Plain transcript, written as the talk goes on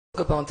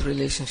about the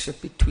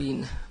relationship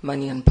between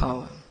money and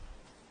power.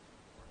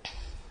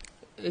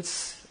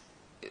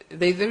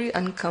 They're very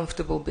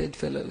uncomfortable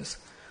bedfellows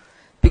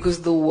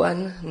because the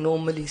one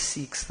normally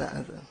seeks the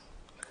other.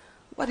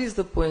 What is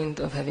the point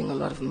of having a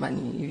lot of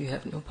money if you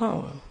have no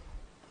power?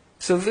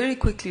 So very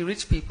quickly,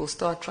 rich people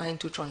start trying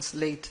to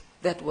translate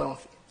that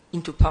wealth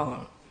into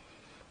power.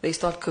 They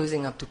start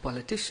cozying up to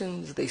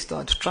politicians. They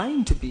start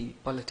trying to be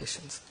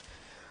politicians.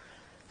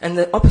 And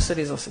the opposite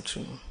is also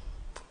true.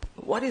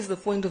 What is the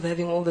point of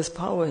having all this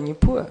power and you're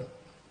poor?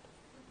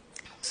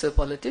 So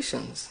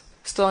politicians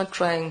start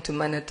trying to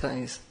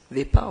monetize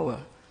their power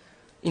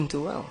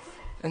into wealth.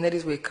 And that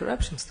is where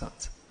corruption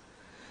starts.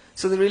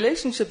 So the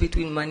relationship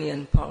between money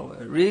and power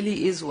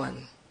really is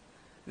one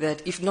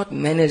that, if not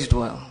managed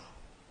well,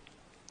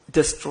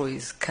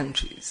 destroys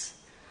countries.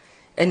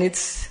 And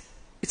it's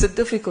a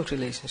difficult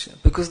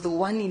relationship because the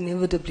one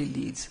inevitably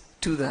leads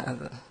to the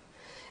other.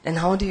 And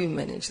how do you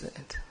manage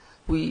that?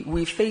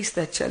 We face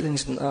that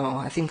challenge now.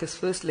 I think as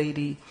First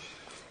Lady,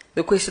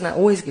 the question I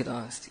always get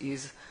asked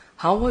is,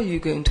 how are you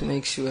going to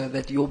make sure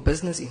that your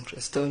business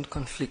interests don't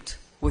conflict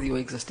with your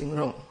existing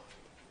role?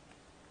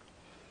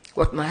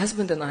 What my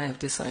husband and I have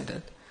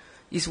decided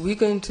is we're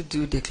going to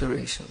do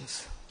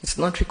declarations. It's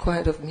not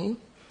required of me,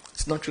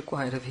 it's not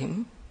required of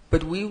him,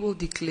 but we will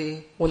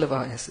declare all of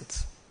our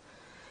assets.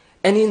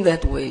 And in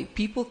that way,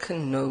 people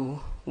can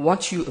know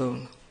what you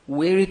own,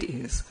 where it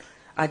is.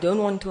 I don't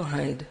want to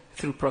hide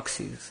through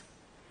proxies.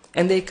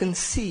 And they can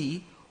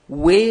see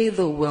where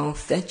the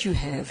wealth that you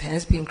have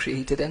has been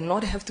created and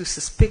not have to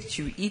suspect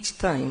you each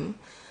time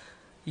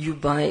you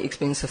buy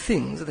expensive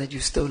things that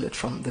you stole it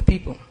from the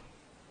people.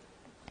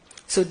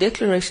 So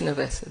declaration of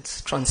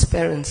assets,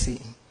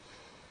 transparency,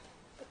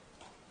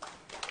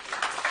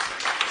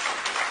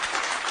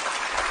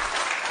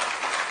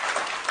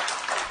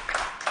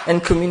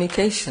 and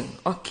communication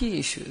are key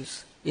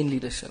issues in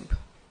leadership.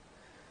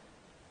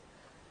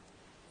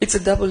 It's a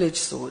double-edged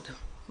sword.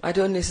 I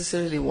don't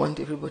necessarily want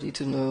everybody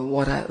to know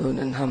what I own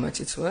and how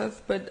much it's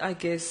worth, but I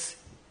guess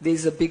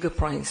there's a bigger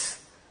price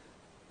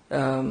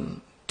to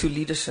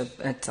leadership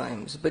at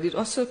times. But it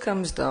also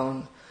comes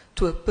down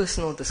to a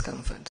personal discomfort.